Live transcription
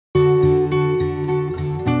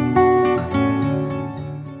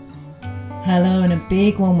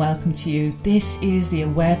big warm welcome to you. This is the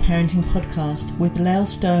Aware Parenting Podcast with Lael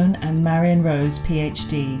Stone and Marion Rose,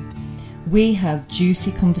 PhD. We have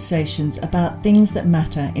juicy conversations about things that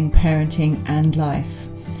matter in parenting and life.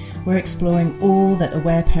 We're exploring all that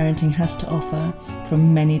Aware Parenting has to offer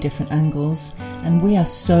from many different angles, and we are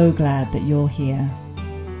so glad that you're here.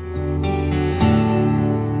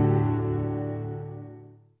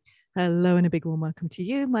 Hello and a big warm welcome to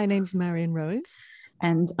you. My name's Marion Rose.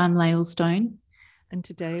 And I'm Lael Stone. And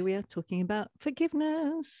today we are talking about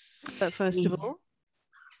forgiveness. But first of all,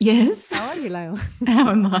 yes. How are you, Lael?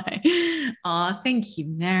 How am I? Oh, thank you,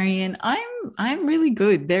 Marion. I'm really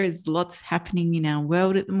good. There is lots happening in our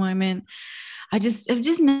world at the moment. I've just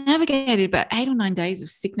navigated about 8 or 9 days of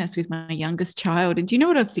sickness with my youngest child. And do you know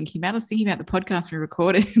what I was thinking about? I was thinking about the podcast we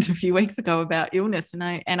recorded a few weeks ago about illness. And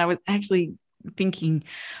I was actually thinking,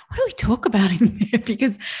 what do we talk about in there?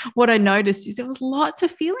 Because what I noticed is there was lots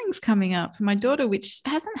of feelings coming up for my daughter, which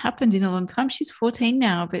hasn't happened in a long time. She's 14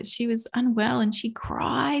 now, but she was unwell and she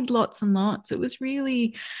cried lots and lots. It was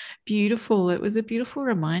really beautiful. It was a beautiful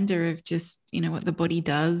reminder of just, what the body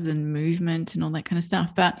does and movement and all that kind of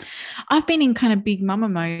stuff. But I've been in kind of big mama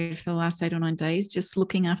mode for the last 8 or 9 days, just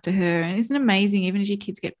looking after her. And isn't it amazing? Even as your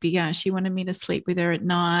kids get bigger, she wanted me to sleep with her at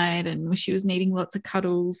night and she was needing lots of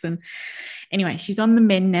cuddles. And anyway, she's on the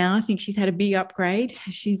mend now. I think she's had a big upgrade.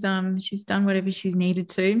 She's done whatever she's needed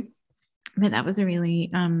to. But that was a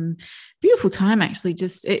really beautiful time, actually.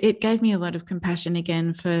 Just it gave me a lot of compassion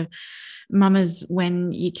again for mamas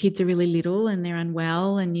when your kids are really little and they're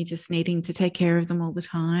unwell and you're just needing to take care of them all the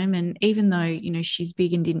time. And even though, she's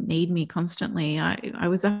big and didn't need me constantly, I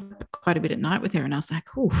was up quite a bit at night with her and I was like,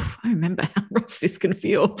 oh, I remember how rough this can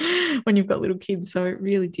feel when you've got little kids. So it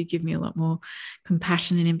really did give me a lot more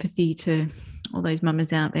compassion and empathy to all those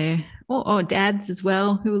mamas out there, or dads as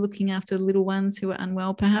well, who are looking after the little ones who are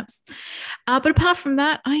unwell perhaps. But apart from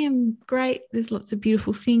that, I am great. There's lots of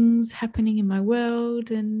beautiful things happening in my world,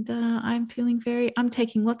 and I'm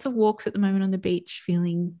taking lots of walks at the moment on the beach,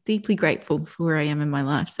 feeling deeply grateful for where I am in my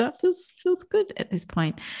life. So it feels good at this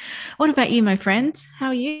point. What about you, my friend? How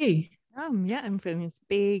are you? I'm feeling this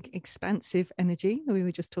big, expansive energy that we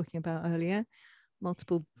were just talking about earlier.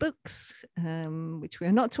 Multiple books, which we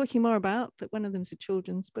are not talking more about, but one of them is a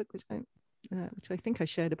children's book, which I think I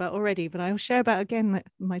shared about already, but I'll share about again.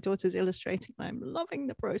 My daughter's illustrating. I'm loving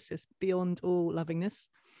the process beyond all lovingness,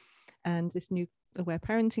 and this new Aware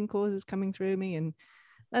Parenting course is coming through me,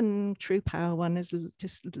 and True Power one is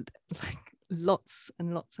just like lots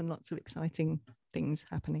and lots and lots of exciting things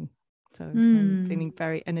happening. So I'm feeling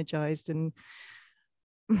very energized and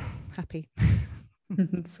happy.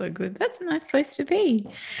 So good. That's a nice place to be.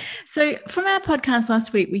 So from our podcast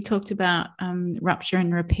last week, we talked about rupture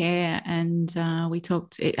and repair, and I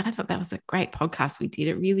thought that was a great podcast we did.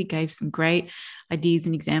 It really gave some great ideas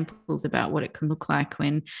and examples about what it can look like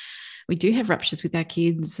when we do have ruptures with our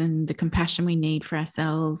kids, and the compassion we need for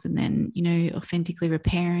ourselves, and then, authentically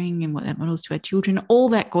repairing and what that models to our children, all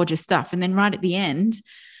that gorgeous stuff. And then right at the end,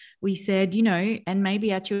 we said, and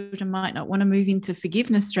maybe our children might not want to move into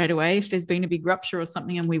forgiveness straight away if there's been a big rupture or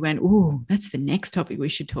something. And we went, oh, that's the next topic we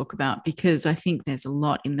should talk about, because I think there's a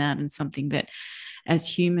lot in that and something that as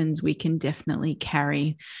humans we can definitely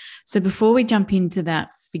carry. So before we jump into that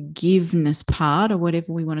forgiveness part or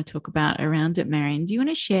whatever we want to talk about around it, Marion, do you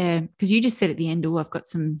want to share, because you just said at the end, I've got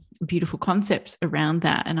some beautiful concepts around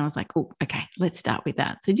that. And I was like, oh, okay, let's start with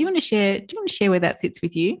that. So do you want to share where that sits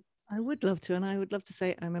with you? I would love to, and I would love to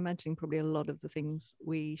say I'm imagining probably a lot of the things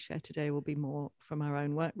we share today will be more from our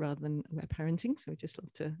own work rather than Aware Parenting. So I'd just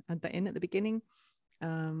love to add that in at the beginning.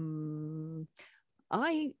 You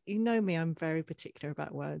know me, I'm very particular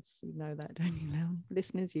about words. You know that, don't you know?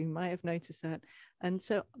 Listeners, you might have noticed that. And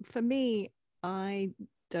so for me, I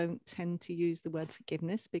don't tend to use the word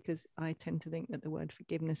forgiveness, because I tend to think that the word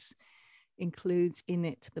forgiveness includes in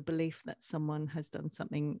it the belief that someone has done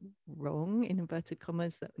something wrong, in inverted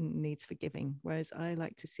commas, that needs forgiving. Whereas I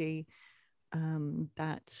like to see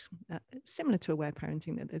that similar to Aware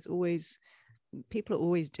Parenting, that people are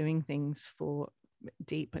always doing things for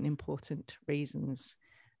deep and important reasons.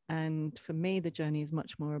 And for me, the journey is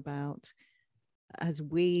much more about, as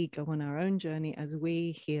we go on our own journey, as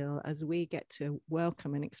we heal, as we get to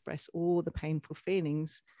welcome and express all the painful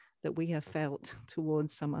feelings that we have felt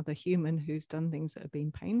towards some other human who's done things that have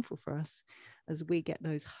been painful for us, as we get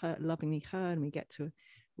those lovingly heard, and we get to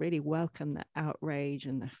really welcome that outrage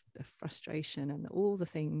and the frustration and all the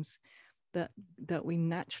things that we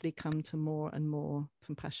naturally come to more and more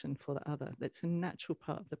compassion for the other. That's a natural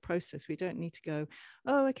part of the process. We don't need to go,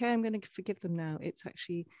 oh, okay, I'm going to forgive them now. It's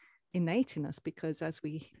actually innate in us, because as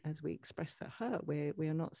we express that hurt, we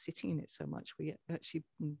are not sitting in it so much. We actually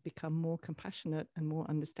become more compassionate and more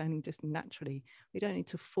understanding just naturally. We don't need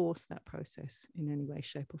to force that process in any way,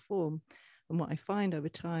 shape, or form. And what I find over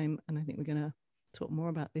time, and I think we're going to talk more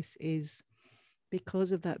about this, is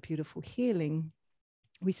because of that beautiful healing,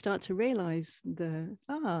 we start to realize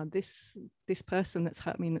this person that's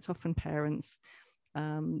hurt me, and it's often parents,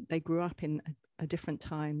 they grew up in a different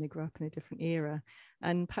time, they grew up in a different era,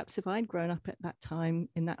 and perhaps if I'd grown up at that time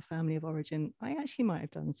in that family of origin, I actually might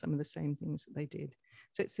have done some of the same things that they did.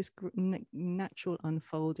 So it's this natural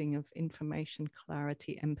unfolding of information,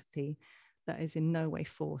 clarity, empathy that is in no way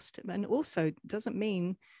forced. And also doesn't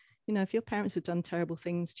mean, if your parents have done terrible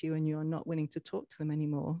things to you and you're not willing to talk to them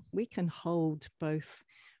anymore, we can hold both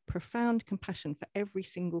profound compassion for every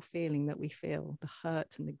single feeling that we feel, the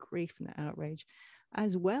hurt and the grief and the outrage,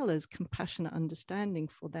 as well as compassionate understanding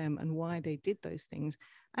for them and why they did those things.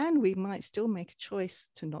 And we might still make a choice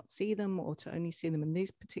to not see them, or to only see them in these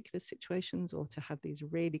particular situations, or to have these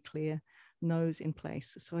really clear no's in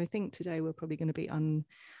place. So I think today we're probably going to be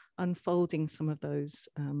unfolding some of those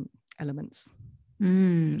elements.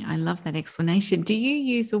 I love that explanation. Do you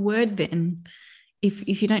use a word then?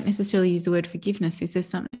 If you don't necessarily use the word forgiveness, is there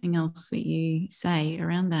something else that you say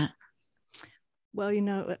around that? Well,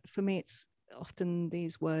 for me, it's often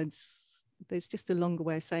these words, there's just a longer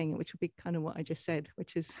way of saying it, which would be kind of what I just said,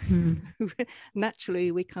 which is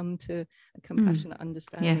naturally we come to a compassionate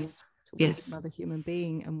understanding towards another human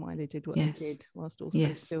being and why they did what they did, whilst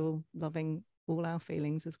also still loving all our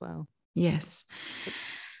feelings as well. Yes.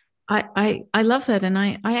 I love that. And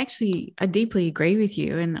I deeply agree with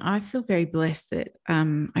you. And I feel very blessed that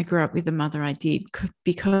I grew up with the mother I did,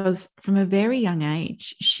 because from a very young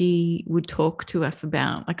age, she would talk to us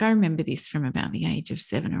about, like, I remember this from about the age of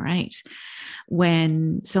 7 or 8,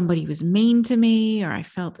 when somebody was mean to me, or I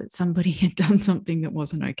felt that somebody had done something that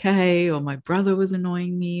wasn't okay, or my brother was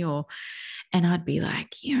annoying me, and I'd be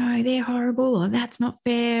like, they're horrible, or that's not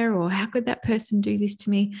fair, or how could that person do this to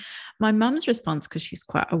me? My mum's response, because she's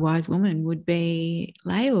quite a wise woman, would be,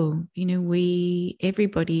 Lael,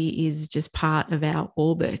 everybody is just part of our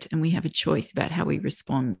orbit, and we have a choice about how we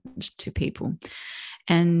respond to people.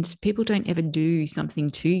 And people don't ever do something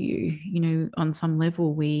to you. On some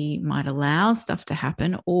level, we might allow stuff to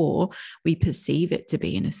happen, or we perceive it to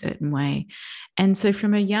be in a certain way. And so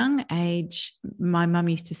from a young age, my mum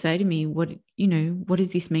used to say to me, what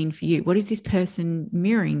does this mean for you? What is this person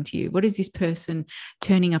mirroring to you? What is this person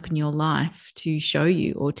turning up in your life to show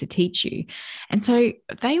you or to teach you? And so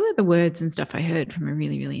they were the words and stuff I heard from a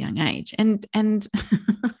really, really young age. And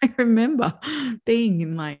I remember being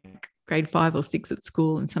in like grade 5 or 6 at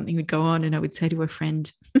school, and something would go on, and I would say to a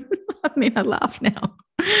friend, I laugh now.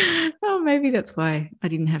 Oh, maybe that's why I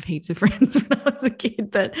didn't have heaps of friends when I was a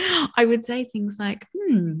kid. But I would say things like,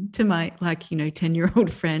 to my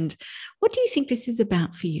 10-year-old friend, what do you think this is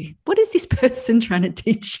about for you? What is this person trying to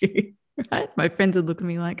teach you? Right? My friends would look at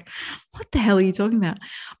me like, what the hell are you talking about?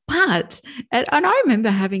 And I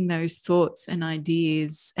remember having those thoughts and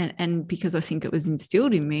ideas, and because I think it was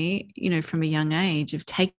instilled in me, from a young age, of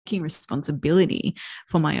taking responsibility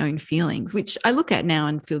for my own feelings, which I look at now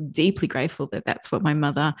and feel deeply grateful that that's what my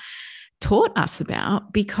mother taught us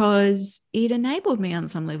about, because it enabled me on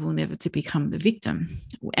some level never to become the victim.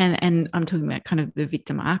 And I'm talking about kind of the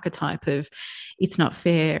victim archetype of, it's not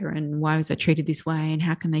fair, and why was I treated this way, and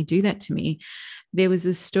how can they do that to me? There was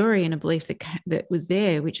a story and a belief that was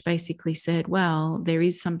there, which basically said, well, there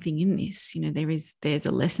is something in this, there's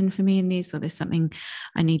a lesson for me in this, or there's something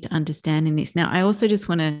I need to understand in this. Now, I also just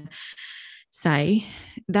want to say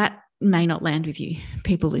that may not land with you,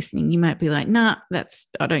 people listening. You might be like, nah,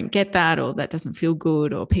 I don't get that, or that doesn't feel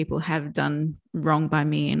good, or people have done wrong by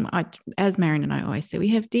me. And as Marion and I always say, we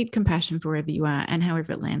have deep compassion for wherever you are and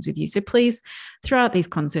however it lands with you. So please throw out these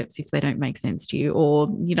concepts if they don't make sense to you, or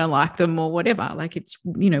you don't like them, or whatever. Like, it's,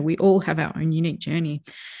 we all have our own unique journey.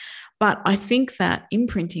 But I think that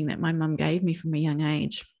imprinting that my mum gave me from a young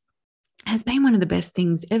age has been one of the best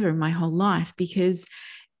things ever in my whole life, because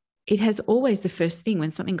it has always, the first thing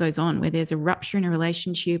when something goes on, where there's a rupture in a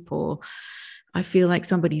relationship, or I feel like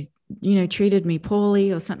somebody's, treated me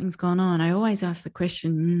poorly, or something's gone on, I always ask the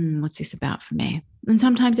question, what's this about for me? And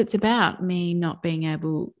sometimes it's about me not being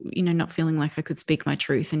able, not feeling like I could speak my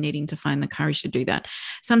truth and needing to find the courage to do that.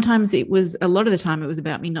 Sometimes a lot of the time it was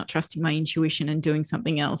about me not trusting my intuition and doing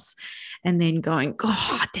something else, and then going,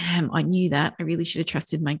 oh, damn, I knew that. I really should have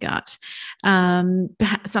trusted my gut.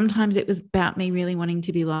 Sometimes it was about me really wanting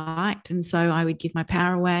to be liked. And so I would give my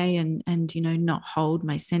power away and not hold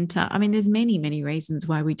my center. I mean, there's many, many reasons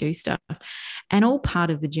why we do stuff, and all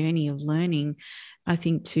part of the journey of learning I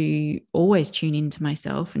think to always tune into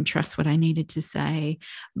myself and trust what I needed to say.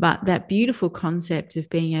 But that beautiful concept of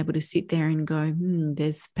being able to sit there and go,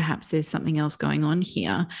 there's something else going on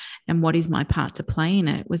here. And what is my part to play in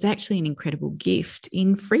it was actually an incredible gift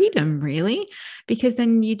in freedom, really, because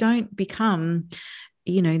then you don't become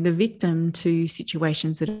the victim to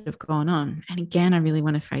situations that have gone on. And again, I really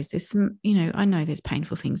want to phrase this, I know there's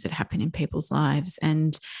painful things that happen in people's lives,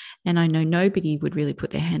 and I know nobody would really put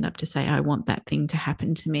their hand up to say, I want that thing to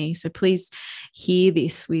happen to me. So please hear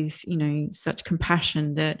this with, such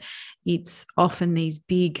compassion, that it's often these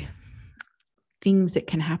big things that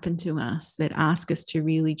can happen to us that ask us to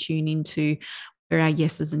really tune into where our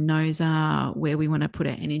yeses and nos are, where we want to put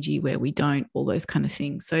our energy, where we don't, all those kind of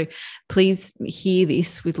things. So please hear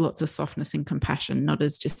this with lots of softness and compassion, not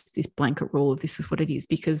as just this blanket rule of this is what it is,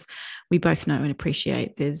 because we both know and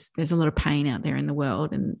appreciate there's a lot of pain out there in the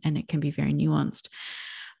world, and it can be very nuanced.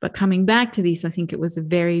 But coming back to this, I think it was a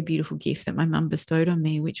very beautiful gift that my mum bestowed on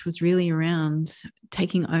me, which was really around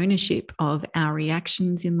taking ownership of our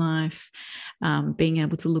reactions in life, being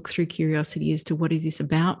able to look through curiosity as to what is this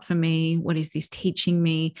about for me? What is this teaching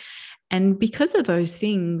me? And because of those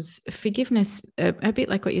things, forgiveness, a bit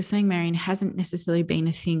like what you're saying, Marion, hasn't necessarily been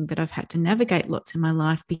a thing that I've had to navigate lots in my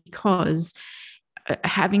life, because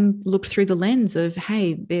having looked through the lens of,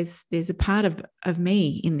 hey, there's a part of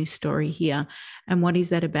me in this story here, and what is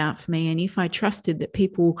that about for me? And if I trusted that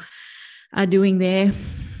people are doing their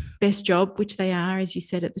best job, which they are, as you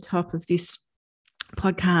said at the top of this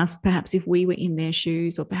podcast, perhaps if we were in their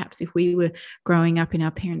shoes, or perhaps if we were growing up in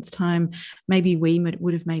our parents' time, maybe we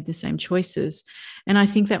would have made the same choices. And I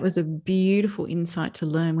think that was a beautiful insight to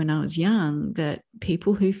learn when I was young, that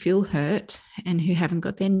people who feel hurt and who haven't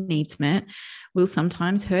got their needs met will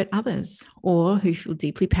sometimes hurt others, or who feel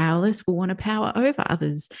deeply powerless will want to power over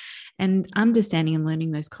others. And understanding and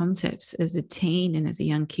learning those concepts as a teen and as a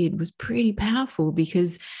young kid was pretty powerful,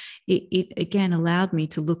 because it again allowed me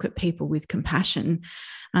to look at people with compassion,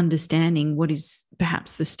 understanding what is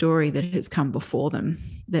perhaps the story that has come before them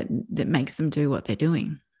that makes them do what they're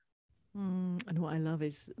doing. And what I love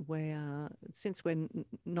is since we're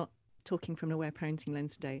not talking from an aware parenting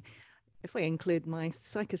lens today, if we include my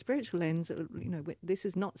psycho-spiritual lens, this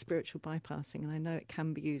is not spiritual bypassing. And I know it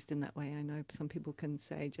can be used in that way. I know some people can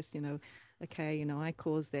say just, okay, I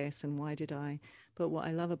caused this and why did I? But what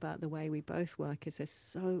I love about the way we both work is it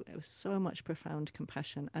was so much profound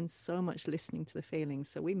compassion and so much listening to the feelings.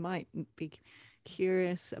 So we might be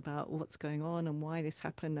curious about what's going on and why this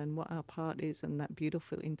happened and what our part is and that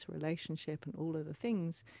beautiful interrelationship and all of the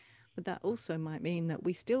things. But that also might mean that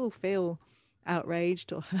we still feel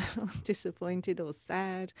outraged or disappointed or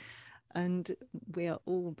sad, and we are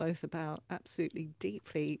all both about absolutely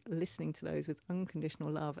deeply listening to those with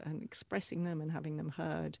unconditional love and expressing them and having them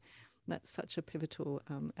heard. That's such a pivotal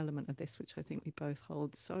element of this, which I think we both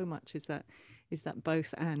hold so much, is that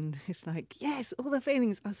both and. It's like, yes, all the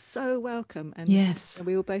feelings are so welcome, and yes, and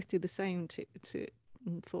we all both do the same to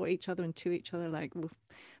for each other and to each other. Like, we'll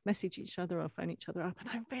message each other or phone each other up, and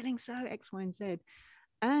I'm feeling so X, Y, and Z.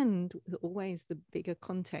 And always the bigger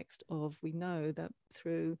context of, we know that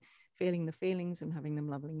through feeling the feelings and having them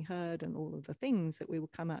lovingly heard and all of the things, that we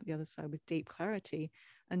will come out the other side with deep clarity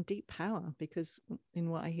and deep power. Because in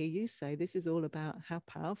what I hear you say, this is all about how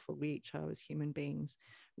powerful we each are as human beings,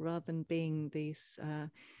 rather than being these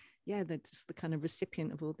that's the kind of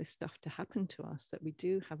recipient of all this stuff to happen to us, that we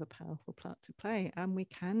do have a powerful part to play and we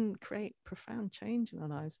can create profound change in our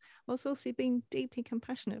lives, whilst also being deeply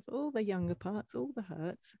compassionate for all the younger parts, all the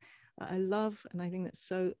hurts. I love, and I think that's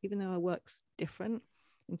so, even though our work's different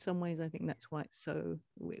in some ways, I think that's why it's so,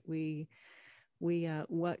 we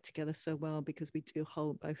work together so well, because we do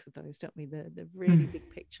hold both of those, don't we? The really big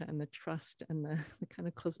picture and the trust and the kind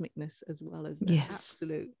of cosmicness, as well as the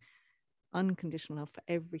absolute unconditional love for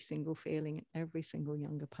every single feeling and every single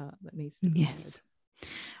younger part that needs to be heard.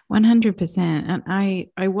 100%. And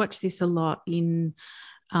I watch this a lot in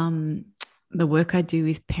the work I do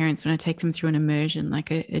with parents when I take them through an immersion, like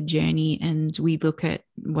a journey, and we look at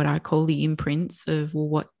what I call the imprints of, well,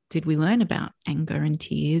 what did we learn about anger and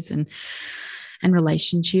tears and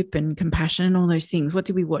relationship and compassion and all those things? What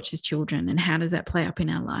did we watch as children, and how does that play up in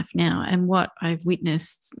our life now? And what I've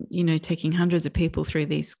witnessed, taking hundreds of people through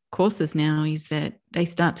these courses now, is that they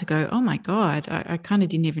start to go, oh my God, I kind of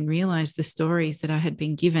didn't even realize the stories that I had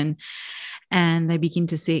been given. And they begin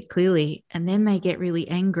to see it clearly. And then they get really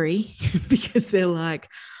angry because they're like,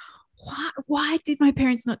 why did my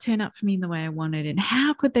parents not turn up for me in the way I wanted? And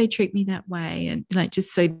how could they treat me that way? And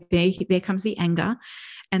just so there comes the anger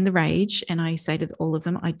and the rage. And I say to all of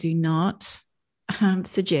them, I do not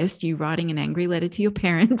suggest you writing an angry letter to your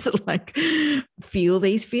parents, like, feel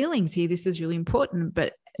these feelings here. This is really important.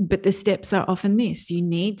 But the steps are often this: you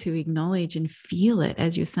need to acknowledge and feel it.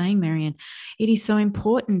 As you're saying, Marion, it is so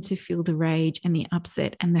important to feel the rage and the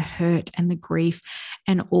upset and the hurt and the grief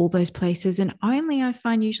and all those places. And only, I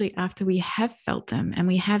find, usually after we have felt them and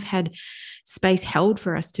we have had space held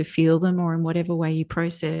for us to feel them, or in whatever way you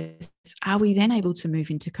process, are we then able to move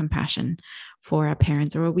into compassion for our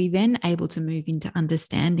parents, or are we then able to move into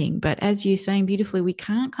understanding? But as you're saying beautifully, we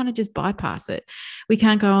can't kind of just bypass it. We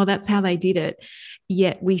can't go, oh, that's how they did it.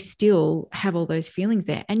 Yet we still have all those feelings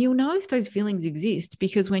there. And you'll know if those feelings exist,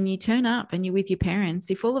 because when you turn up and you're with your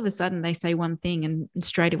parents, if all of a sudden they say one thing and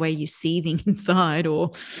straight away you're seething inside,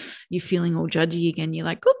 or you're feeling all judgy again, you're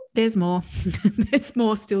like, oh, there's more. There's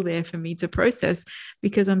more still there for me to process,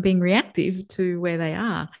 because I'm being reactive to where they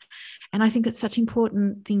are. And I think it's such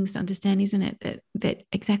important things to understand, isn't it? That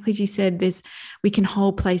exactly as you said, we can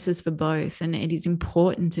hold places for both. And it is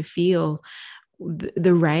important to feel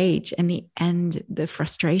the rage and the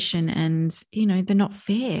frustration and, the not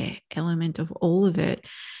fair element of all of it,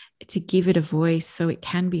 to give it a voice so it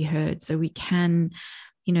can be heard, so we can,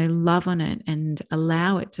 love on it and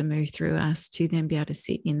allow it to move through us, to then be able to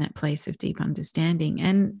sit in that place of deep understanding.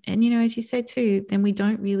 And as you say too, then we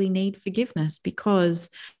don't really need forgiveness, because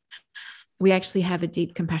we actually have a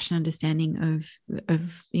deep compassion understanding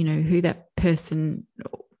of who that person,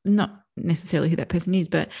 not necessarily who that person is,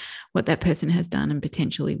 but what that person has done and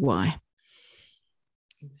potentially why.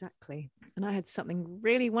 Exactly. And I had something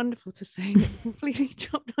really wonderful to say that completely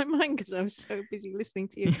dropped my mind because I was so busy listening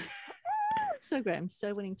to you. So great. I'm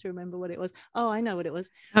so willing to remember what it was. Oh, I know what it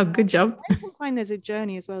was. Oh, good job. I find there's a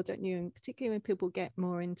journey as well, don't you? And particularly when people get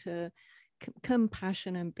more into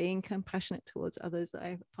compassion and being compassionate towards others,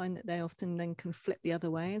 I find that they often then can flip the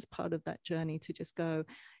other way as part of that journey, to just go,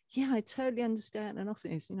 yeah, I totally understand. And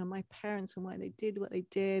often it's, my parents and why they did what they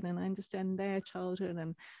did, and I understand their childhood.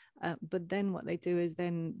 And but then what they do is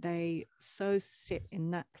then they so sit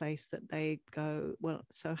in that place that they go, well,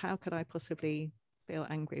 so how could I possibly feel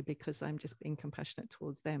angry because I'm just being compassionate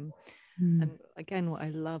towards them? And again, what I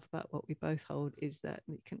love about what we both hold is that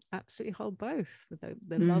we can absolutely hold both.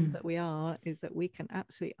 The love that we are is that we can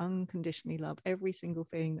absolutely unconditionally love every single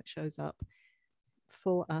feeling that shows up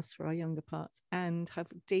for us, for our younger parts, and have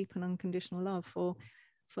deep and unconditional love for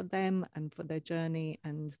them and for their journey,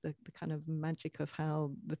 and the kind of magic of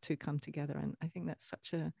how the two come together. And I think that's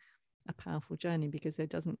such a powerful journey, because there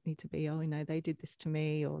doesn't need to be, they did this to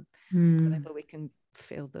me, or whatever. We can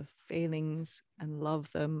feel the feelings and love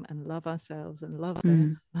them and love ourselves and love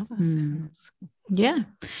ourselves. Yeah.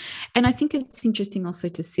 And I think it's interesting also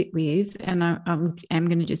to sit with, and I'm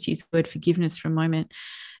going to just use the word forgiveness for a moment.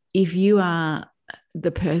 If you are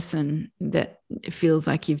the person that feels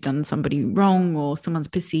like you've done somebody wrong, or someone's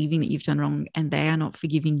perceiving that you've done wrong and they are not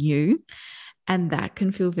forgiving you, and that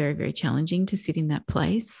can feel very, very challenging to sit in that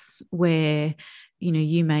place where,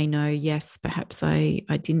 you may know, yes, perhaps I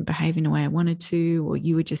didn't behave in a way I wanted to, or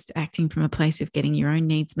you were just acting from a place of getting your own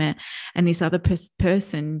needs met. And this other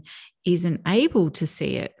person isn't able to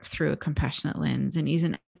see it through a compassionate lens, and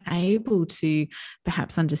isn't able to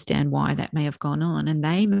perhaps understand why that may have gone on. And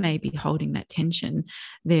they may be holding that tension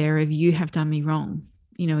there of, you have done me wrong,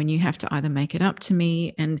 and you have to either make it up to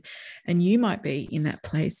me. And you might be in that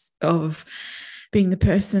place of being the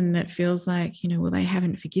person that feels like, well, they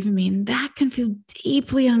haven't forgiven me. And that can feel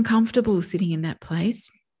deeply uncomfortable, sitting in that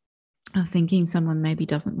place of thinking someone maybe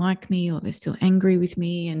doesn't like me, or they're still angry with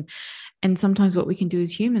me. And sometimes what we can do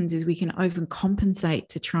as humans is we can overcompensate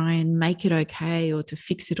to try and make it okay, or to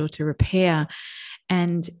fix it, or to repair.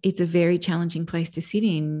 And it's a very challenging place to sit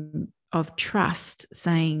in, of trust,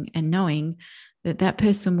 saying and knowing that that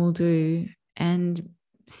person will do and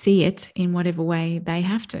see it in whatever way they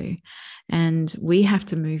have to. And we have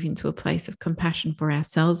to move into a place of compassion for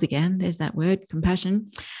ourselves again. There's that word, compassion,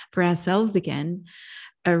 for ourselves again,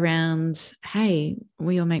 around, hey,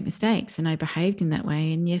 we all make mistakes, and I behaved in that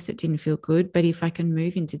way, and yes, it didn't feel good, but if I can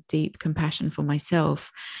move into deep compassion for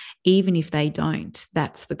myself, even if they don't,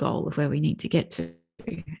 that's the goal of where we need to get to.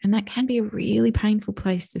 And that can be a really painful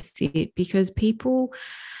place to sit, because people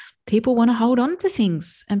want to hold on to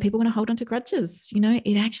things, and people want to hold on to grudges.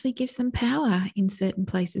 It actually gives them power in certain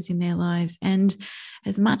places in their lives. And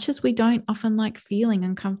as much as we don't often like feeling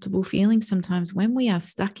uncomfortable feelings, sometimes when we are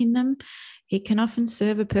stuck in them, it can often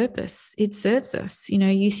serve a purpose. It serves us. You know,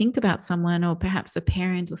 you think about someone, or perhaps a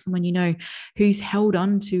parent or someone you know, who's held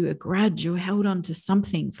on to a grudge or held on to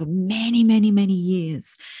something for many, many, many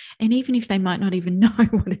years. And even if they might not even know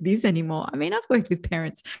what it is anymore. I mean, I've worked with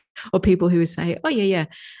parents or people who would say, oh, yeah,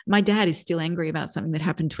 my dad is still angry about something that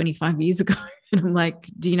happened 25 years ago. And I'm like,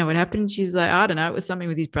 do you know what happened? She's like, I don't know. It was something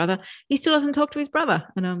with his brother. He still doesn't talk to his brother.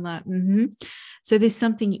 And I'm like, So there's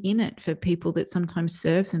something in it for people that sometimes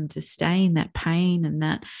serves them to stay in that pain and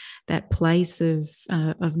that place of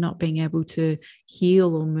not being able to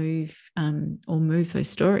heal or move those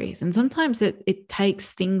stories. And sometimes it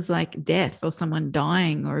takes things like death or someone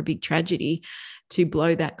dying or a big tragedy to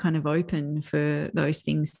blow that kind of open for those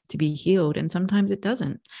things to be healed. And sometimes it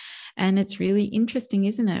doesn't. And it's really interesting,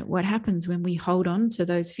 isn't it, what happens when we hold on to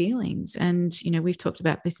those feelings? And, you know, we've talked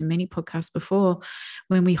about this in many podcasts before,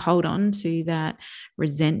 when we hold on to that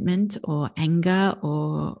resentment or anger,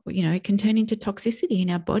 or, you know, it can turn into toxicity in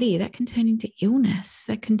our body. That can turn into illness.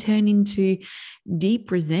 That can turn into deep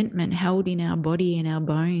resentment held in our body and our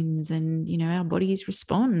bones. And, you know, our bodies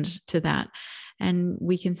respond to that. And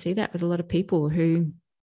we can see that with a lot of people who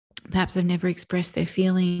perhaps have never expressed their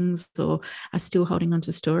feelings or are still holding on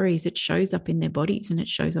to stories. It shows up in their bodies and it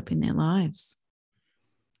shows up in their lives.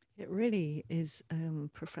 It really is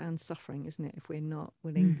profound suffering, isn't it? If we're not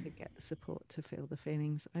willing to get the support to feel the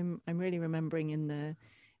feelings. I'm really remembering in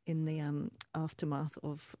the aftermath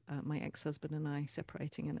of my ex-husband and I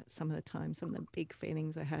separating, and at some of the big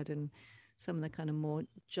feelings I had, and some of the kind of more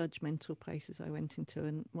judgmental places I went into.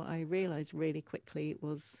 And what I realized really quickly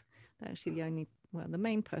was that actually the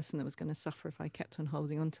main person that was going to suffer if I kept on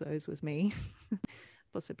holding on to those was me,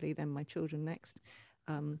 possibly then my children next.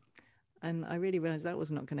 And I really realized that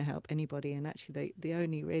was not going to help anybody. And actually the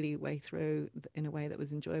only really way through in a way that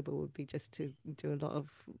was enjoyable would be just to do a lot of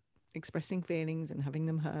expressing feelings and having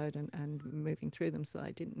them heard and moving through them, so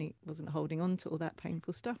that I wasn't holding on to all that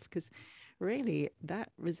painful stuff. Because really that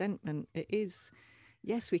resentment, it is,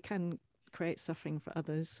 yes, we can create suffering for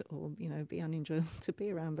others, or, you know, be unenjoyable to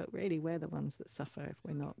be around, but really we're the ones that suffer if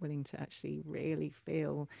we're not willing to actually really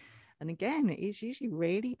feel. And again, it is usually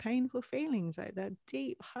really painful feelings, like that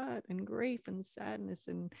deep hurt and grief and sadness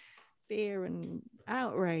and fear and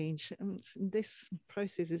outrage. And this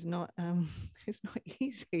process is not it's not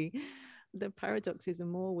easy. The paradox is, the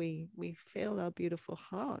more we feel our beautiful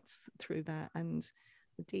hearts through that and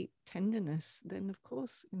the deep tenderness, then of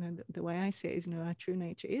course, you know, the way I see it is, you know, our true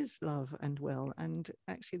nature is love and will. And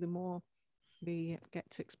actually the more we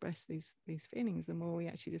get to express these feelings, the more we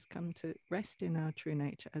actually just come to rest in our true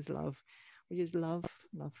nature as love, which is love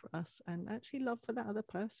for us, and actually love for that other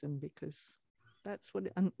person, because that's what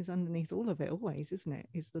is underneath all of it always, isn't it?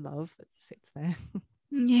 Is the love that sits there.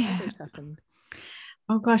 Yeah. Always happened.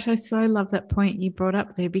 Oh gosh, I so love that point you brought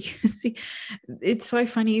up there, because it's so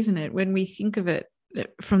funny, isn't it? When we think of it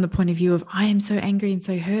from the point of view of, I am so angry and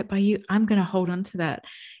so hurt by you, I'm going to hold on to that.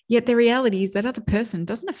 Yet the reality is that other person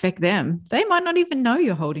doesn't affect them. They might not even know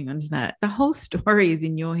you're holding on to that. The whole story is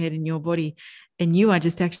in your head and your body, and you are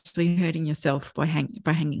just actually hurting yourself by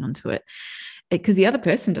hanging on to it, because the other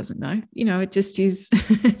person doesn't know. You know, it just is.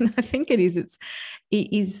 I think it is. It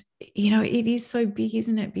is. You know, it is so big,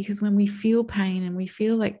 isn't it? Because when we feel pain and we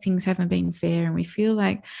feel like things haven't been fair, and we feel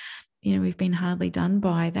like, you know, we've been hardly done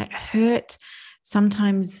by, that hurt.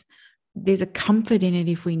 Sometimes there's a comfort in it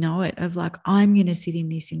if we know it, of like, I'm going to sit in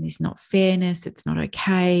this not fairness. It's not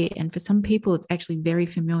okay. And for some people, it's actually very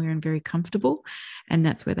familiar and very comfortable, and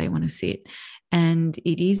that's where they want to sit. And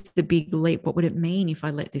it is the big leap. What would it mean if I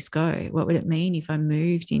let this go? What would it mean if I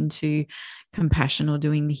moved into compassion or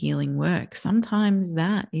doing the healing work? Sometimes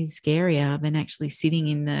that is scarier than actually sitting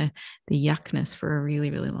in the yuckness for a really,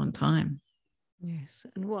 really long time. Yes.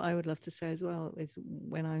 And what I would love to say as well is,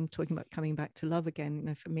 when I'm talking about coming back to love again, you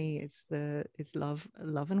know, for me, it's love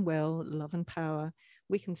and will, love and power.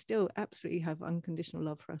 We can still absolutely have unconditional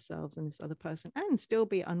love for ourselves and this other person, and still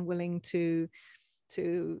be unwilling to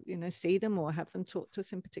you know, see them or have them talk to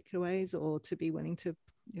us in particular ways, or to be willing to,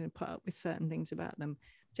 you know, put up with certain things about them,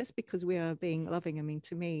 just because we are being loving. I mean,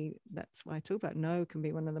 to me, that's why I talk about no can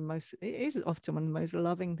be one of the most, it is often one of the most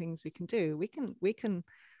loving things we can do. We can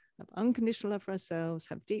have unconditional love for ourselves,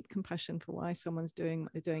 have deep compassion for why someone's doing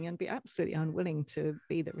what they're doing, and be absolutely unwilling to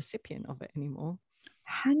be the recipient of it anymore.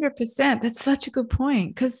 100%. That's such a good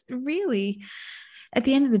point, because really, at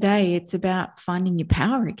the end of the day, it's about finding your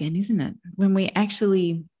power again, isn't it? When we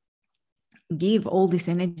actually give all this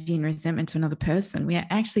energy and resentment to another person, we are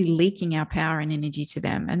actually leaking our power and energy to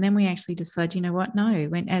them. And then we actually decide, you know what? No,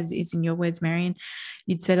 when, as is in your words, Marion,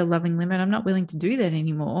 you'd set a loving limit. I'm not willing to do that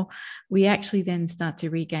anymore. We actually then start to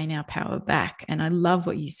regain our power back. And I love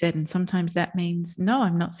what you said. And sometimes that means, no,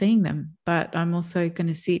 I'm not seeing them, but I'm also going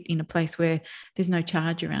to sit in a place where there's no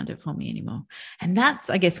charge around it for me anymore. And that's,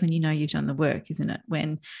 I guess, when you know you've done the work, isn't it?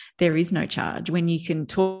 When there is no charge, when you can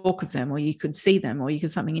talk of them, or you could see them, or you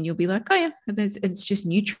could something, and you'll be like, oh yeah, it's just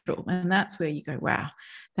neutral. And that's where you go, wow,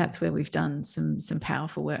 that's where we've done some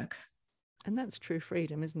powerful work. And that's true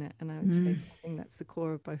freedom, isn't it? And I would say, I think that's the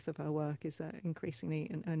core of both of our work, is that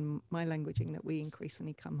increasingly, and my languaging, that we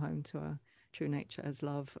increasingly come home to our true nature as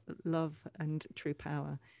love and true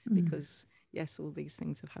power. Because yes, all these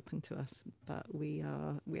things have happened to us, but we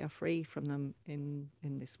are free from them in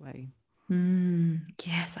this way.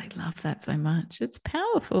 Yes, I love that so much. It's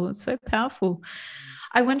powerful. It's so powerful.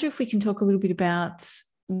 I wonder if we can talk a little bit about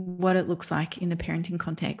what it looks like in the parenting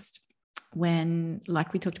context when,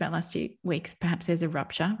 like we talked about last week, perhaps there's a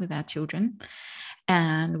rupture with our children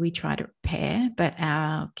and we try to repair, but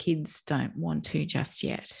our kids don't want to just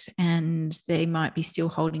yet. And they might be still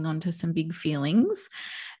holding on to some big feelings.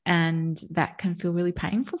 And that can feel really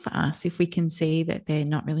painful for us if we can see that they're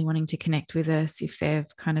not really wanting to connect with us, if they're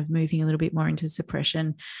kind of moving a little bit more into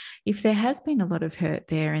suppression, if there has been a lot of hurt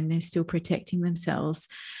there and they're still protecting themselves.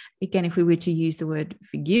 Again, if we were to use the word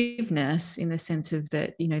forgiveness in the sense of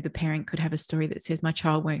that, you know, the parent could have a story that says, my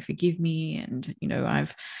child won't forgive me, and, you know,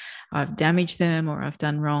 I've damaged them, or I've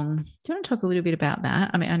done wrong. Do you want to talk a little bit about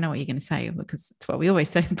that? I mean, I know what you're going to say because it's what we always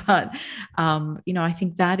say, but, you know, I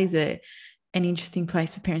think that is an interesting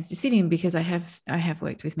place for parents to sit in, because I have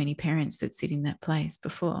worked with many parents that sit in that place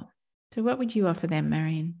before. So what would you offer them,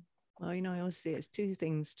 Marion? Well, you know, I always say it's two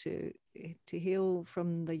things: to heal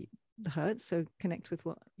from the hurt, so connect with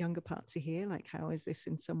what younger parts are here, like how is this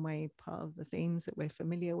in some way part of the themes that we're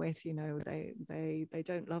familiar with, you know, they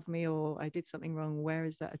don't love me, or I did something wrong. Where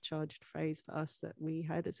is that a charged phrase for us that we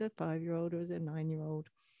had as a 5-year-old or as a 9-year-old?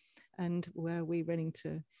 And where are we willing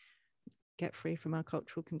to get free from our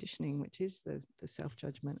cultural conditioning, which is the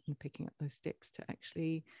self-judgment and picking up those sticks, to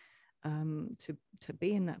actually to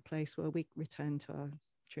be in that place where we return to our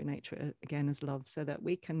true nature again as love, so that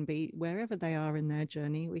we can be wherever they are in their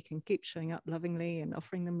journey. We can keep showing up lovingly and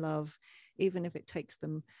offering them love, even if it takes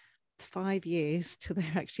them 5 years till they're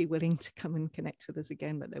actually willing to come and connect with us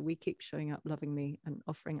again, but that we keep showing up lovingly and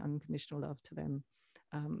offering unconditional love to them,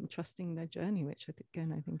 trusting their journey, which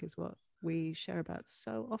I think is what we share about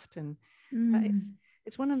so often.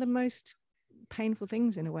 It's one of the most painful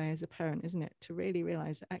things in a way as a parent, isn't it, to really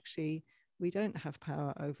realize that actually we don't have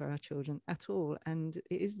power over our children at all, and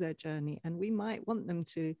it is their journey, and we might want them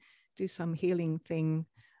to do some healing thing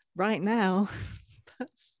right now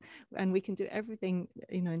and we can do everything,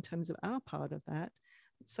 you know, in terms of our part of that.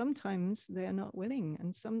 But sometimes they're not willing,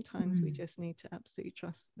 and sometimes we just need to absolutely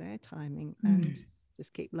trust their timing and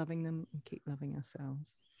just keep loving them and keep loving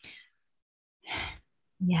ourselves.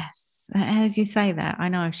 Yes. And as you say that, I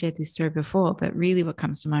know I've shared this story before, but really what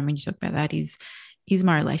comes to mind when you talk about that is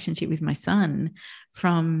my relationship with my son,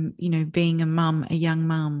 from, you know, being a young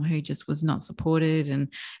mum who just was not supported and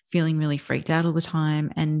feeling really freaked out all the time.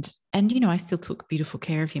 And, you know, I still took beautiful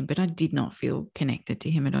care of him, but I did not feel connected to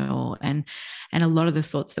him at all. And a lot of the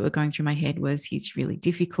thoughts that were going through my head was, he's really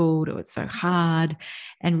difficult, or it's so hard.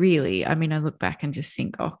 And really, I mean, I look back and just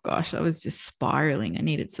think, oh gosh, I was just spiraling. I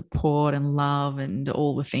needed support and love and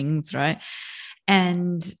all the things, right?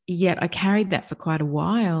 And yet I carried that for quite a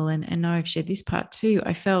while. And now I've shared this part too.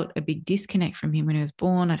 I felt a big disconnect from him when he was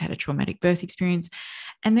born. I'd had a traumatic birth experience.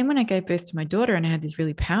 And then when I gave birth to my daughter and I had this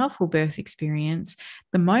really powerful birth experience,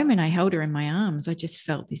 the moment I held her in my arms, I just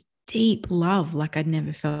felt this deep love like I'd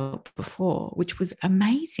never felt before, which was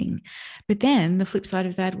amazing. But then the flip side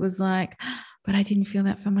of that was like, but I didn't feel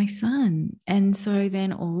that for my son. And so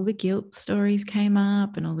then all the guilt stories came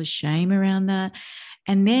up and all the shame around that.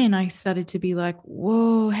 And then I started to be like,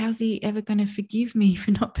 whoa, how's he ever going to forgive me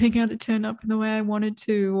for not being able to turn up in the way I wanted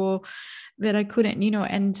to, or that I couldn't, you know,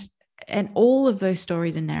 and all of those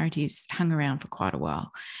stories and narratives hung around for quite a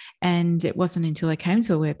while. And it wasn't until I came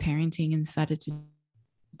to aware parenting and started to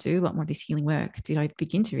do a lot more of this healing work did I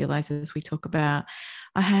begin to realize, as we talk about,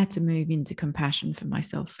 I had to move into compassion for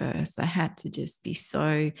myself first. I had to just be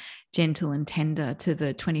so gentle and tender to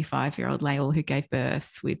the 25-year-old Lael who gave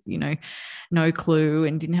birth with, you know, no clue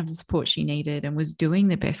and didn't have the support she needed and was doing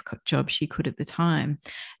the best job she could at the time.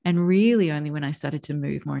 And really only when I started to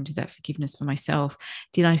move more into that forgiveness for myself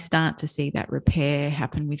did I start to see that repair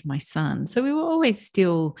happen with my son. So we were always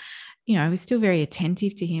still I was still very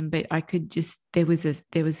attentive to him, but I could just, there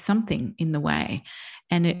was something in the way.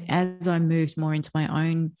 And as I moved more into my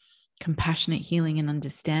own compassionate healing and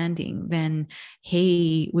understanding, then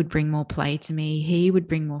he would bring more play to me. He would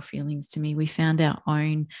bring more feelings to me. We found our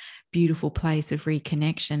own beautiful place of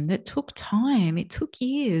reconnection that took time. It took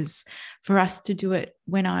years for us to do it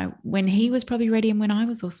when he was probably ready and when I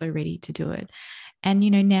was also ready to do it. And,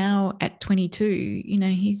 now at 22,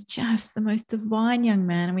 he's just the most divine young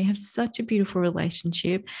man. And we have such a beautiful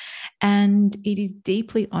relationship. And it is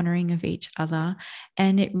deeply honoring of each other.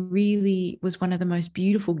 And it really was one of the most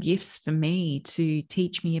beautiful gifts for me to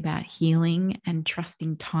teach me about healing and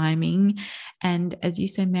trusting timing. And as you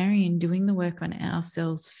say, Marion, doing the work on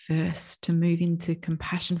ourselves first to move into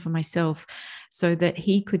compassion for myself so that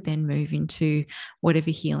he could then move into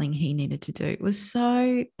whatever healing he needed to do. It was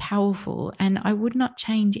so powerful. And I would not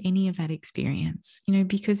change any of that experience,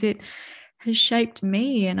 because it has shaped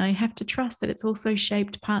me, and I have to trust that it's also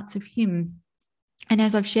shaped parts of him. And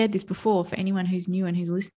as I've shared this before, for anyone who's new and who's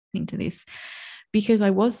listening to this, because I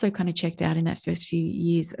was so kind of checked out in that first few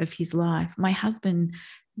years of his life, my husband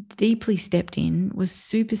deeply stepped in, was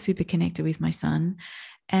super, super connected with my son.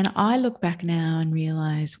 And I look back now and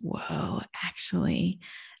realize, whoa, actually,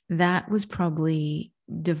 that was probably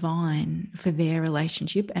divine for their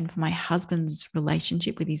relationship and for my husband's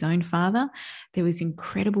relationship with his own father. There was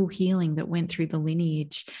incredible healing that went through the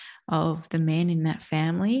lineage of the men in that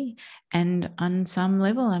family. And on some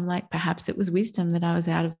level, I'm like, perhaps it was wisdom that I was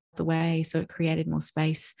out of the way. So it created more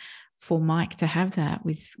space for Mike to have that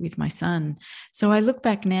with my son. So I look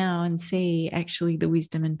back now and see actually the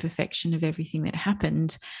wisdom and perfection of everything that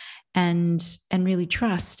happened, and really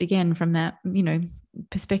trust, again, from that,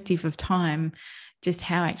 perspective of time, just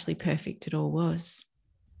how actually perfect it all was.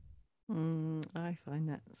 I find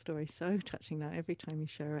that story so touching now every time you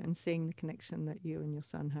share it, and seeing the connection that you and your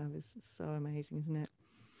son have is so amazing, isn't it?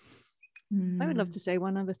 I would love to say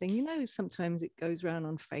one other thing. Sometimes it goes around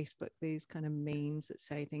on Facebook, these kind of memes that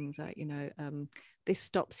say things like, this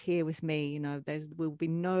stops here with me. There will be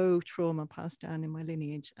no trauma passed down in my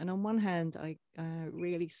lineage. And on one hand, I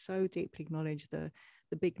really so deeply acknowledge the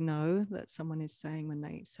big no that someone is saying when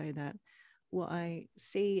they say that. What I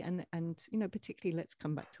see, and particularly, let's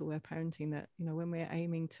come back to aware parenting, that when we're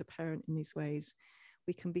aiming to parent in these ways,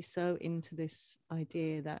 we can be so into this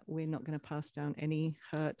idea that we're not going to pass down any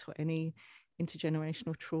hurt or any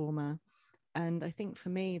intergenerational trauma. And I think for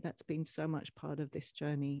me, that's been so much part of this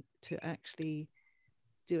journey, to actually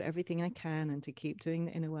do everything I can and to keep doing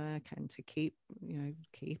the inner work and to keep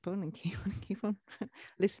on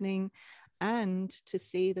listening, and to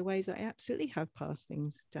see the ways I absolutely have passed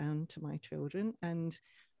things down to my children and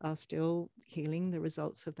are still healing the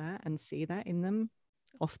results of that, and see that in them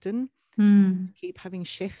often. Keep having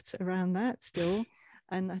shifts around that still.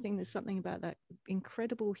 And I think there's something about that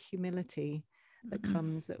incredible humility that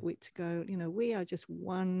comes, that we to go, we are just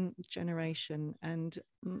one generation, and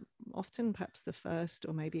often perhaps the first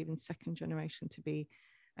or maybe even second generation to be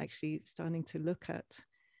actually starting to look at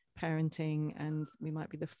parenting. And we might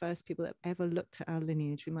be the first people that ever looked at our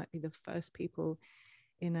lineage. We might be the first people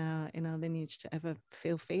in our lineage to ever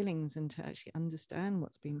feel feelings and to actually understand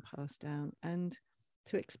what's been passed down, and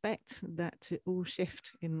to expect that to all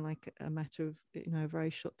shift in like a matter of a very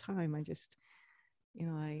short time. I just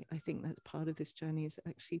I think that's part of this journey, is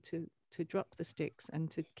actually to drop the sticks and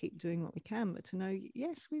to keep doing what we can, but to know,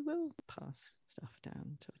 yes, we will pass stuff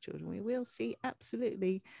down to our children. We will see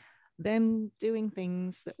absolutely them doing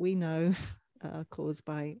things that we know are caused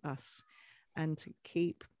by us, and to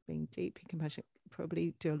keep being deeply compassionate,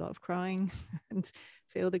 probably do a lot of crying and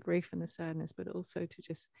feel the grief and the sadness, but also to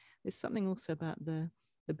just, there's something also about the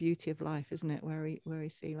beauty of life, isn't it, where we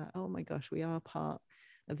see like, oh my gosh, we are part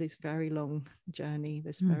of this very long journey,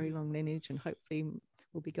 this very long lineage, and hopefully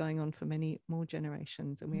will be going on for many more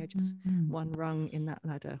generations, and we are just one rung in that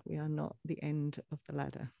ladder. We are not the end of the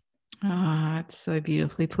ladder. It's so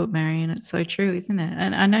beautifully put, Marion. It's so true, isn't it?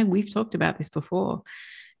 And I know we've talked about this before.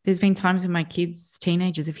 There's been times when my kids,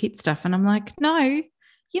 teenagers, have hit stuff and I'm like, no,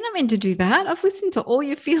 you're not meant to do that. I've listened to all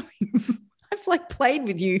your feelings. I've like played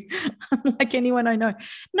with you like anyone I know.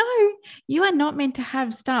 No, you are not meant to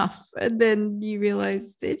have stuff. And then you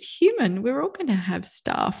realize it's human. We're all going to have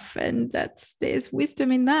stuff, and there's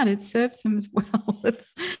wisdom in that. It serves them as well. It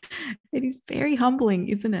is very humbling,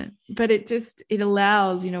 isn't it? But it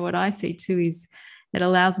allows, what I see too is it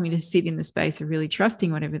allows me to sit in the space of really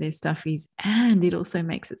trusting whatever their stuff is. And it also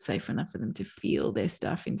makes it safe enough for them to feel their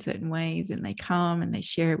stuff in certain ways. And they come and they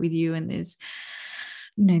share it with you. And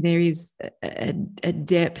there is a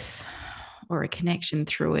depth or a connection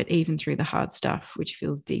through it, even through the hard stuff, which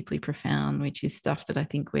feels deeply profound, which is stuff that I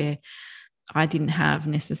think I didn't have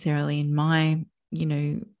necessarily in my,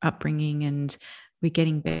 upbringing, and we're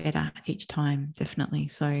getting better each time, definitely.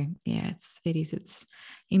 So yeah, it's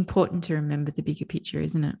important to remember the bigger picture,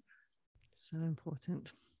 isn't it? So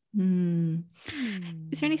important.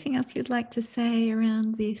 Is there anything else you'd like to say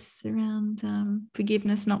around this, around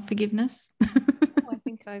forgiveness, not forgiveness? I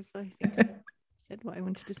think I've said what I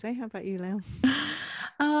wanted to say. How about you, Lael?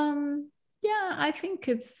 Yeah, I think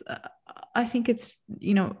it's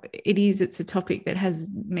it's a topic that has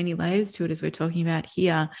many layers to it, as we're talking about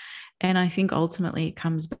here. And I think ultimately it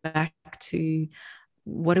comes back to,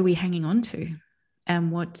 what are we hanging on to,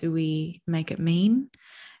 and what do we make it mean,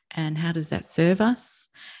 and how does that serve us?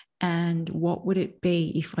 And what would it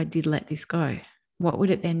be if I did let this go? What would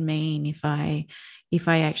it then mean if I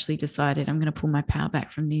actually decided I'm going to pull my power back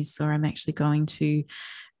from this, or I'm actually going to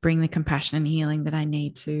bring the compassion and healing that I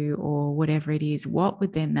need to, or whatever it is? What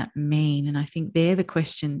would then that mean? And I think they're the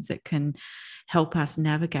questions that can help us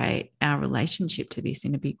navigate our relationship to this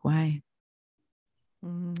in a big way.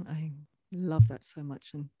 I love that so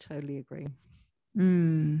much and totally agree.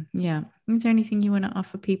 Yeah. Is there anything you want to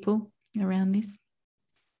offer people around this?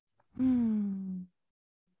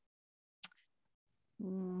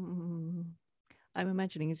 I'm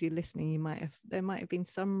imagining, as you're listening, there might have been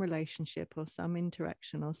some relationship or some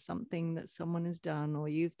interaction or something that someone has done or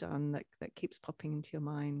you've done that keeps popping into your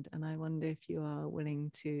mind. And I wonder if you are willing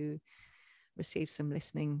to receive some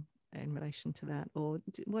listening in relation to that, or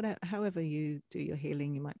whatever, however you do your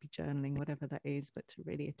healing. You might be journaling, whatever that is, but to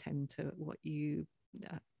really attend to what you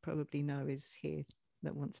probably know is here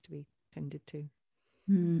that wants to be tended to.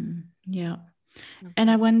 Yeah. And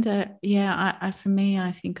I wonder, for me,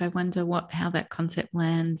 I think I wonder how that concept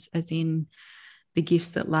lands, as in the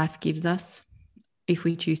gifts that life gives us, if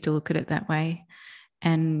we choose to look at it that way,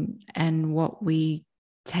 and what we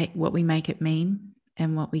make it mean,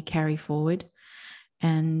 and what we carry forward.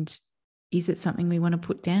 And is it something we want to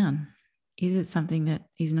put down? Is it something that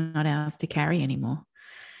is not ours to carry anymore?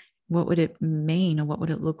 What would it mean, or what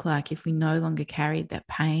would it look like if we no longer carried that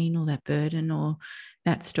pain or that burden or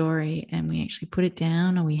that story, and we actually put it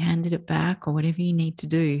down, or we handed it back, or whatever you need to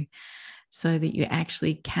do, so that you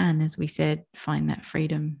actually can, as we said, find that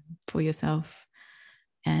freedom for yourself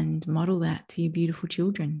and model that to your beautiful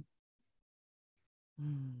children.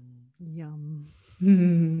 Yum.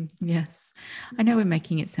 Yes, I know we're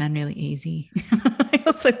making it sound really easy. I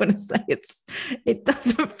also want to say it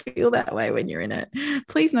doesn't feel that way when you're in it.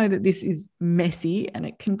 Please know that this is messy, and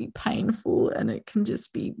it can be painful, and it can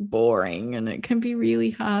just be boring, and it can be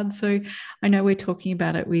really hard. So I know we're talking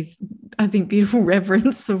about it with, I think, beautiful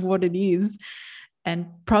reverence of what it is. And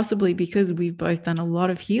possibly because we've both done a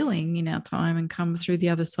lot of healing in our time and come through the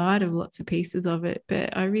other side of lots of pieces of it.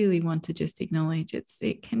 But I really want to just acknowledge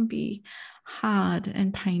it can be hard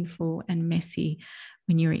and painful and messy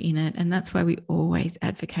when you're in it. And that's why we always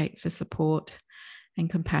advocate for support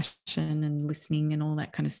and compassion and listening and all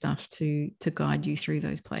that kind of stuff to guide you through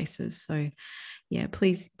those places. So yeah,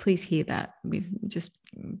 please hear that with just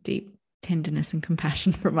deep tenderness and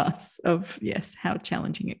compassion from us of, yes, how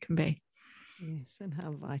challenging it can be. Yes, and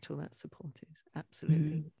how vital that support is.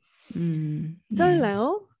 Absolutely. So,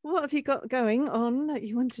 Lael, what have you got going on that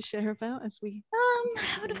you want to share about as we...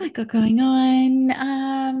 what have I got going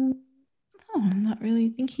on? I'm not really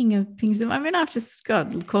thinking of things. I mean, I've just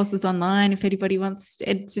got courses online. If anybody wants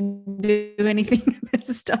to do anything,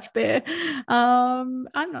 there's stuff there. I'm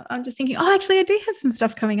just thinking, actually, I do have some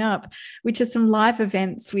stuff coming up, which are some live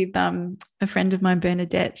events with a friend of mine,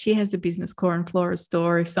 Bernadette. She has the Business Core and Flora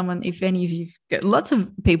store. If any of you've got, lots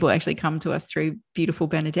of people actually come to us through beautiful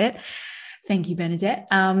Bernadette. Thank you, Bernadette.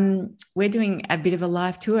 We're doing a bit of a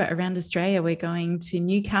live tour around Australia. We're going to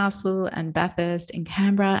Newcastle and Bathurst and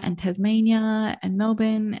Canberra and Tasmania and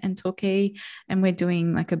Melbourne and Torquay. And we're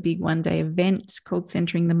doing like a big one-day event called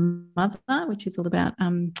Centering the Mother, which is all about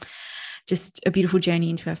just a beautiful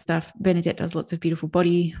journey into our stuff. Bernadette does lots of beautiful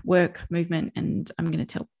body work, movement, and I'm going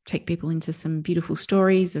to take people into some beautiful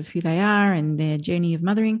stories of who they are and their journey of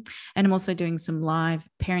mothering. And I'm also doing some live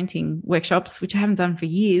parenting workshops, which I haven't done for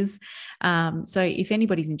years. So if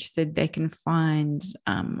anybody's interested, they can find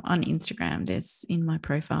on Instagram, in my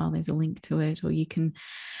profile, there's a link to it, or you can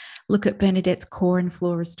look at Bernadette's Core and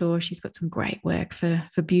Flora store. She's got some great work for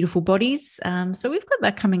beautiful bodies. So we've got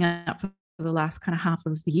that coming up for the last kind of half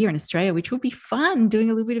of the year in Australia, which will be fun, doing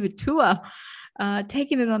a little bit of a tour,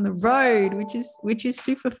 taking it on the road, which is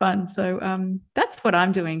super fun. So that's what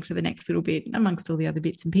I'm doing for the next little bit, amongst all the other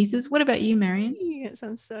bits and pieces. What about you, Marion? Yeah, it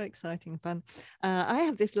sounds so exciting and fun. I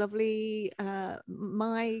have this lovely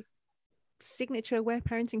my signature aware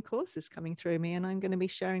parenting courses coming through me, and I'm going to be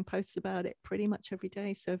sharing posts about it pretty much every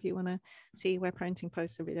day. So if you want to see aware parenting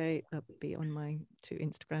posts every day, they'll be on my 2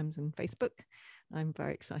 Instagrams and Facebook. I'm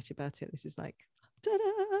very excited about it. This is like,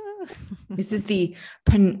 ta-da! This is the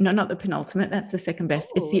not the penultimate, that's the second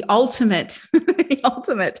best. It's the ultimate, the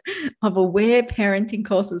ultimate of aware parenting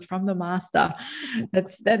courses from the master.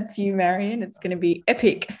 That's you, Marion. It's going to be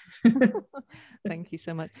epic. Thank you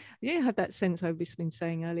so much. You have that sense I've just been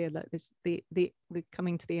saying earlier, like this, the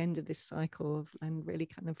coming to the end of this cycle of, and really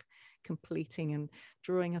kind of completing and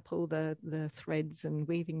drawing up all the threads and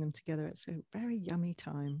weaving them together. It's a very yummy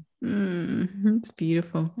time. It's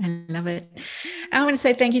beautiful. I love it. I want to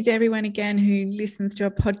say thank you to everyone again who listens to our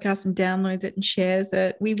podcast and downloads it and shares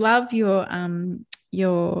it. We love your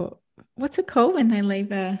what's it called when they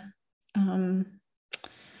leave a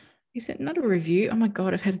is it not a review? Oh my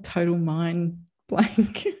God, I've had a total mind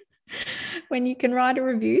blank. When you can write a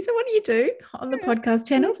review. So what do you do on the podcast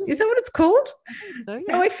channels? Is that what it's called? I think so,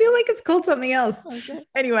 yeah. No, I feel like it's called something else. Okay.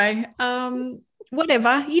 Anyway,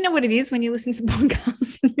 whatever. You know what it is when you listen to the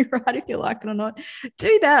podcast and you write if you like it or not.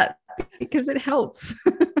 Do that because it helps.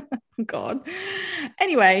 God.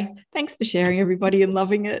 Anyway, thanks for sharing, everybody, and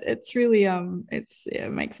loving it. It's really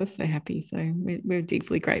it makes us so happy. So we're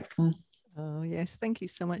deeply grateful. Oh yes, thank you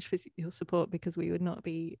so much for your support, because we would not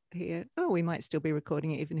be here. Oh, we might still be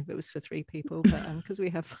recording it even if it was for 3 people, but because we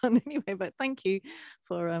have fun anyway. But thank you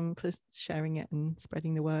for sharing it and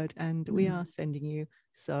spreading the word, and we are sending you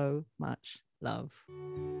so much love.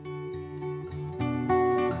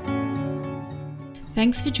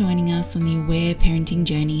 Thanks for joining us on the Aware Parenting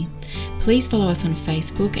journey. Please follow us on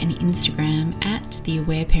Facebook and Instagram at the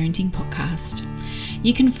Aware Parenting Podcast.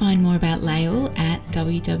 You can find more about Lael at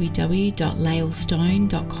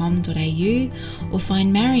www.laelstone.com.au or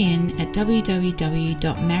find Marion at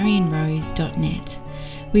www.marionrose.net.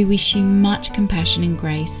 We wish you much compassion and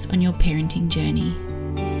grace on your parenting journey.